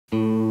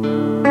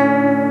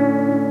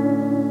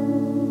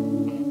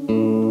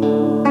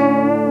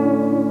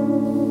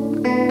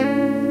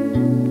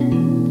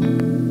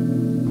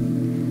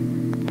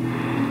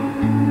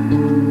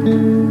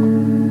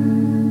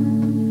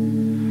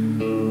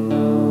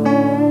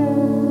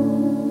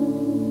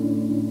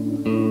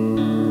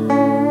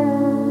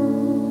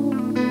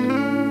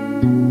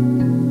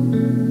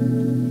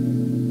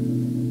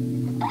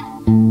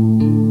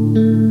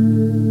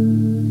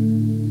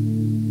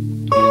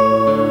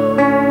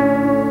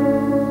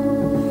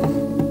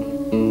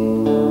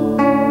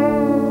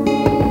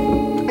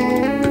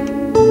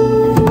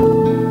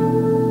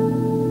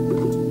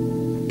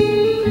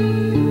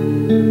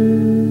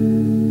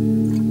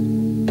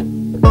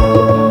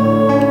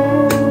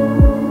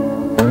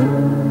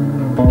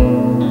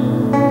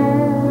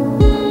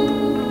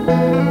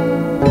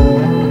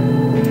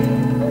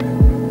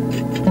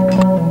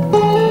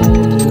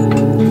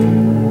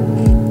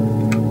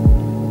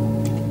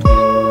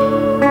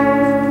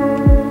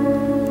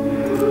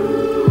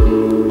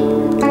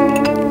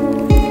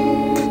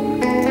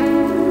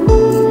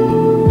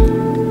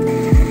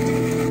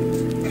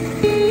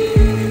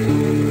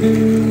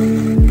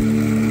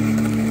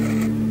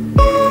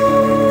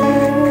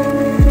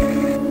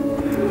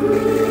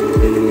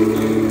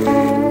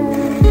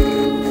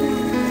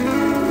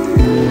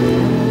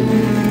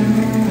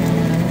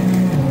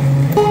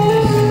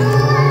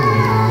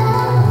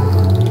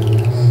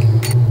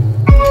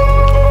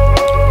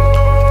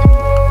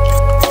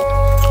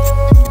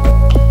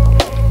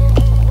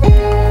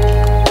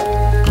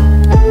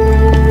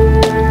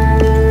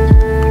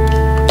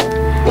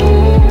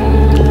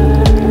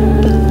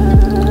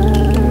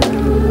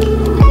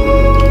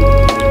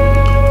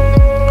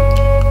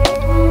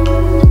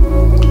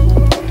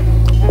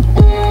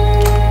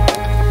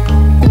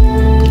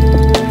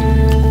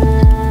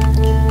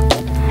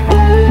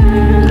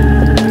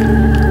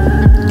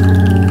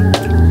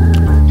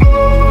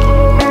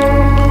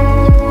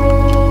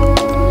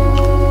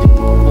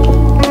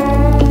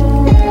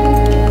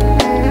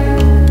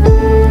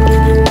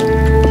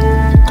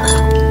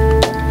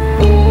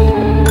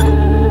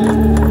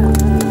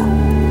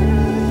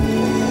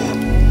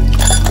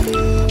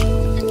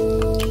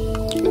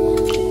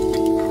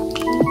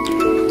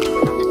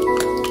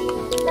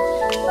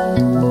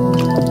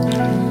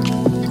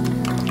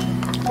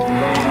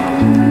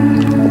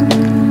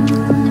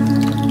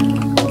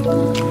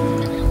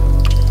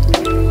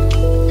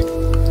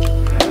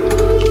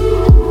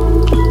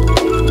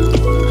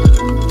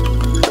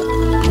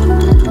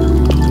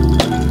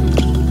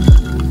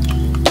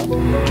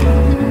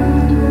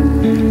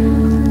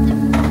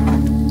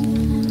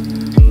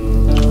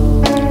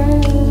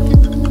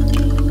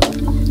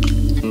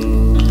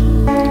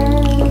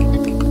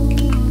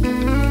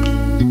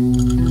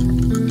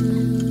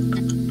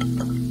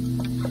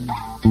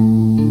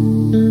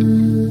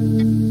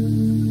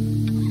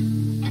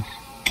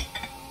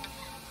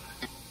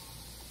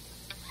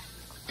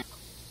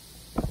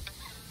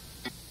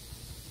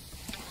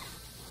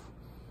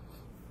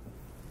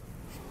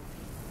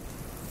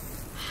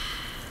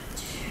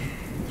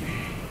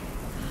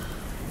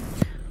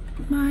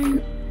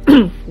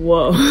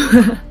Whoa.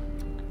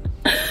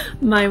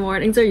 My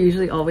mornings are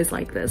usually always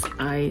like this.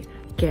 I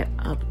get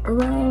up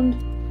around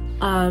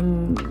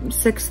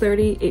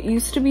 6:30. It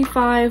used to be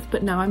 5,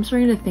 but now I'm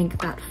starting to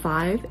think that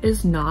 5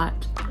 is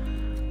not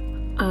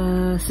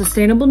a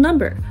sustainable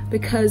number,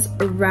 because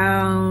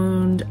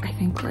around, I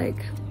think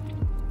like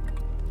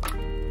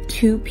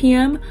 2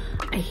 p.m.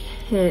 I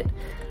hit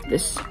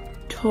this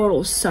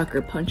total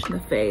sucker punch in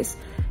the face,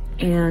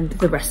 and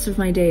the rest of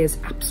my day is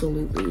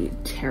absolutely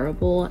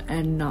terrible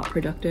and not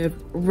productive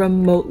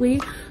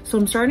remotely. So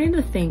I'm starting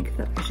to think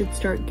that I should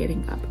start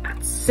getting up at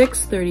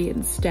 6:30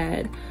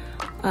 instead,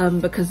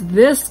 because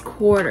this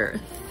quarter,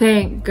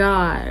 thank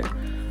God,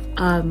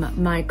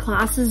 my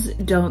classes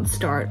don't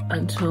start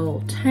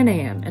until 10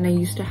 a.m. and I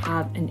used to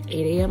have an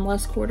 8 a.m.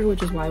 last quarter,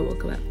 which is why I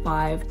woke up at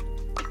 5.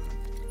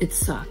 It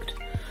sucked.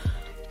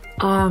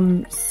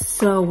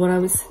 So what I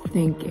was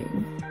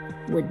thinking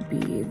would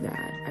be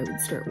that I would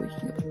start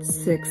waking up at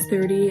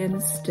 6:30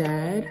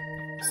 instead.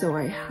 So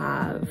I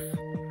have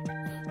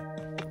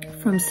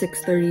from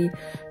 6:30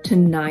 to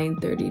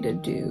 9:30 to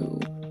do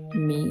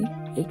me,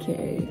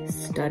 aka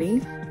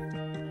study.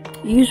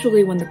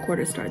 Usually when the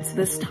quarter starts,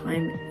 this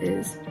time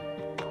is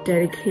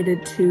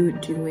dedicated to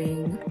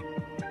doing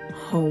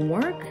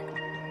homework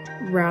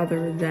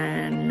rather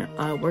than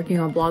working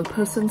on blog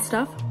posts and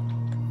stuff.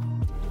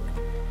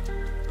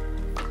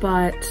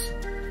 But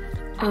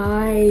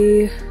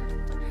I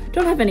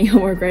don't have any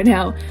homework right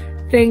now,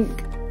 thank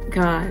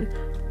God.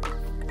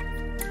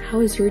 How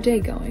is your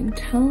day going?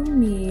 Tell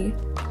me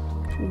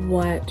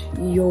what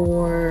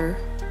your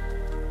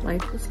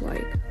life is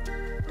like.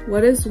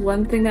 What is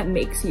one thing that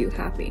makes you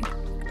happy?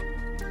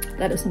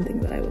 That is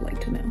something that I would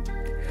like to know.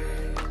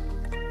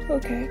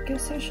 Okay, I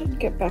guess I should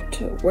get back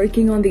to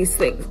working on these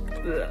things.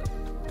 Ugh.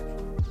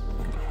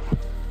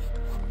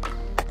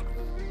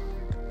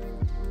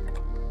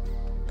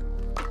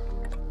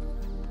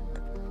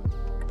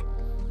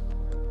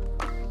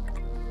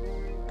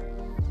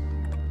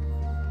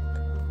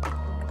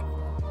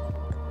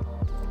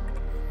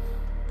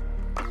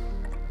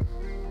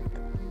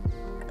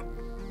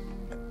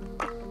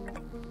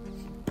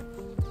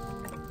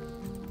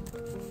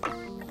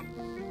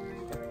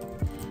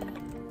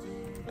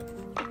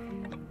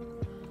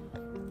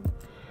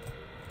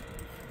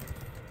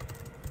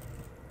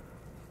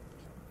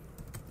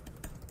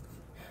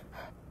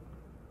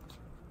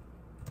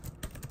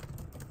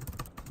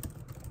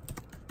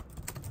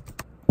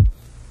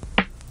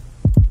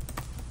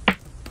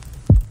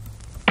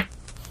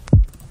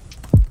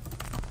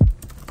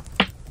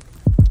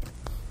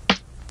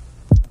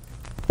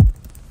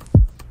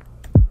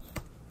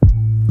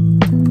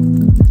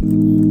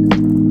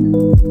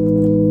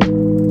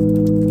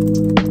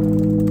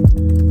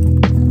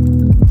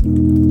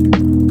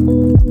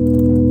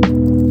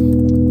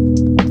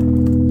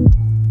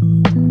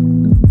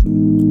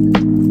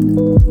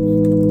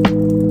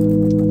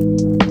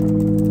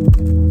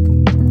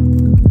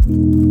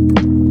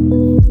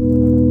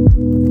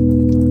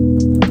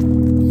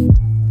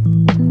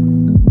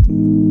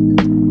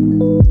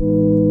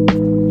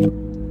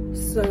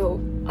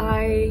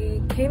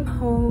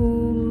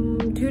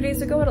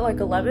 Like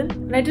 11,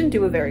 and I didn't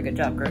do a very good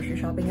job grocery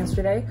shopping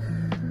yesterday.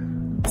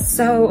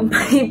 So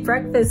my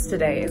breakfast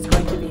today is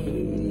going to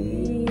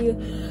be,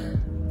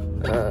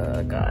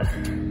 God,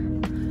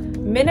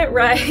 minute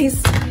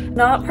rice.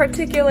 Not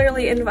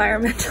particularly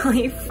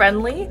environmentally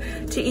friendly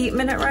to eat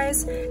minute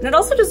rice, and it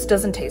also just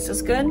doesn't taste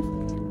as good.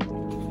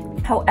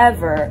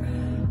 However,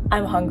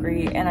 I'm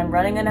hungry and I'm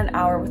running in an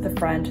hour with a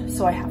friend,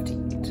 so I have to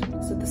eat.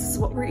 So this is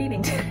what we're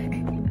eating today.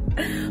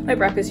 My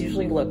breakfast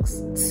usually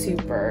looks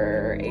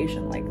super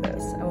Asian like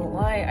this. I won't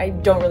lie, I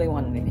don't really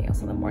want anything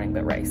else in the morning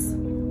but rice.